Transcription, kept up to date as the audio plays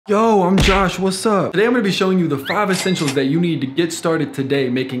Yo, I'm Josh, what's up? Today I'm gonna be showing you the 5 essentials that you need to get started today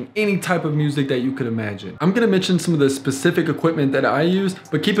making any type of music that you could imagine. I'm gonna mention some of the specific equipment that I use,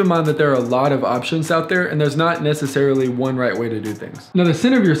 but keep in mind that there are a lot of options out there and there's not necessarily one right way to do things. Now the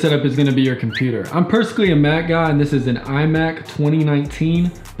center of your setup is gonna be your computer. I'm personally a Mac guy and this is an iMac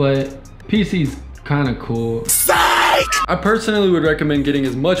 2019, but PC's kinda cool. I personally would recommend getting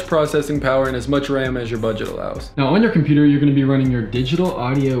as much processing power and as much RAM as your budget allows. Now on your computer, you're gonna be running your Digital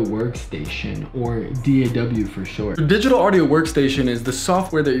Audio Workstation, or DAW for short. Your Digital Audio Workstation is the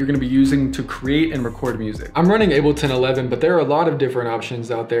software that you're gonna be using to create and record music. I'm running Ableton 11, but there are a lot of different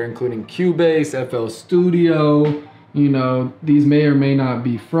options out there, including Cubase, FL Studio. You know, these may or may not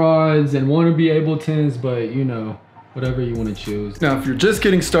be frauds and wanna be Abletons, but you know, whatever you want to choose. Now, if you're just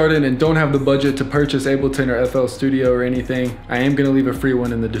getting started and don't have the budget to purchase Ableton or FL Studio or anything, I am going to leave a free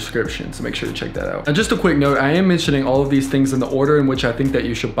one in the description, so make sure to check that out. Now, just a quick note, I am mentioning all of these things in the order in which I think that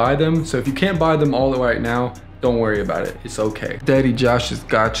you should buy them, so if you can't buy them all right now, don't worry about it, it's okay. Daddy Josh has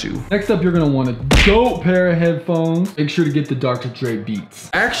got you. Next up, you're gonna want a dope pair of headphones. Make sure to get the Dr. Dre Beats.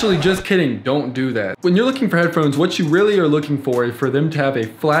 Actually, just kidding, don't do that. When you're looking for headphones, what you really are looking for is for them to have a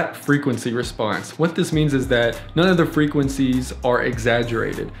flat frequency response. What this means is that none of the frequencies are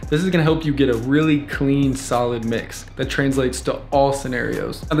exaggerated. This is gonna help you get a really clean, solid mix that translates to all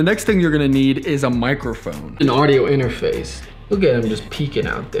scenarios. Now, the next thing you're gonna need is a microphone. An audio interface. Look at him just peeking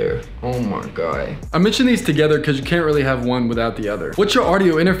out there. Oh my God. I mentioned these together because you can't really have one without the other. What your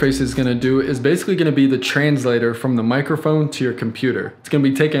audio interface is gonna do is basically gonna be the translator from the microphone to your computer. It's gonna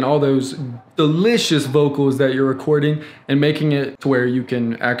be taking all those delicious vocals that you're recording and making it to where you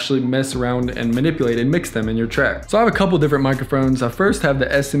can actually mess around and manipulate and mix them in your track. So I have a couple different microphones. I first have the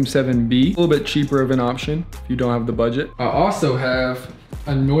SM7B, a little bit cheaper of an option if you don't have the budget. I also have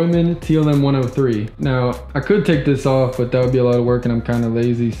a Neumann TLM-103. Now, I could take this off, but that would be a lot of work and I'm kind of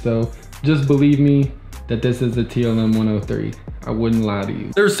lazy, so just believe me that this is a TLM-103. I wouldn't lie to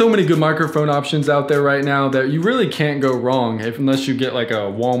you. There's so many good microphone options out there right now that you really can't go wrong unless you get like a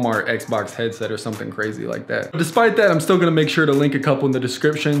Walmart Xbox headset or something crazy like that. But despite that, I'm still gonna make sure to link a couple in the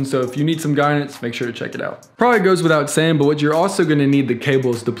description, so if you need some guidance, make sure to check it out. Probably goes without saying, but what you're also gonna need the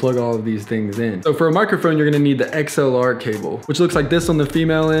cables to plug all of these things in. So for a microphone, you're gonna need the XLR cable, which looks like this on the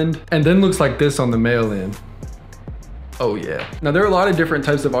female end, and then looks like this on the male end. Oh yeah. Now there are a lot of different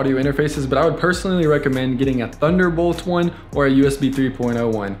types of audio interfaces, but I would personally recommend getting a Thunderbolt one or a USB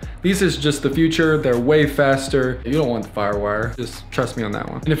 3.0 one. These is just the future, they're way faster. You don't want the Firewire, just trust me on that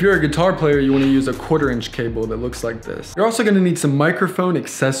one. And if you're a guitar player, you wanna use a 1/4" cable that looks like this. You're also gonna need some microphone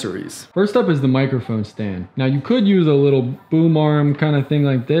accessories. First up is the microphone stand. Now you could use a little boom arm kind of thing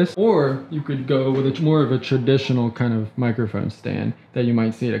like this, or you could go with more of a traditional kind of microphone stand that you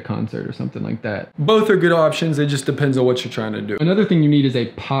might see at a concert or something like that. Both are good options, it just depends on what you're trying to do. Another thing you need is a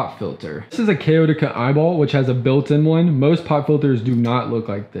pop filter. This is a Chaotica Eyeball, which has a built-in one. Most pop filters do not look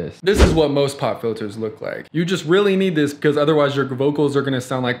like this. This is what most pop filters look like. You just really need this because otherwise your vocals are gonna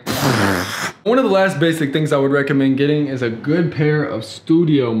sound like One of the last basic things I would recommend getting is a good pair of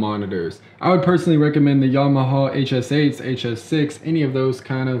studio monitors. I would personally recommend the Yamaha HS8s, HS6, any of those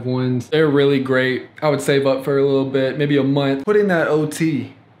kind of ones. They're really great. I would save up for a little bit, maybe a month. Put in that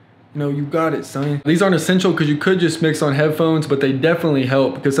OT. You know, you got it, son. These aren't essential because you could just mix on headphones, but they definitely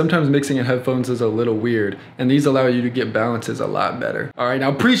help because sometimes mixing in headphones is a little weird, and these allow you to get balances a lot better. All right, now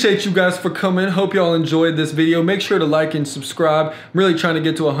appreciate you guys for coming. Hope y'all enjoyed this video. Make sure to like and subscribe. I'm really trying to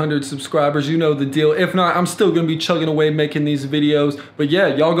get to 100 subscribers. You know the deal. If not, I'm still gonna be chugging away making these videos. But yeah,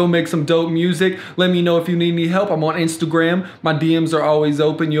 y'all go make some dope music. Let me know if you need any help. I'm on Instagram. My DMs are always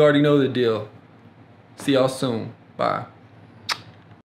open. You already know the deal. See y'all soon. Bye.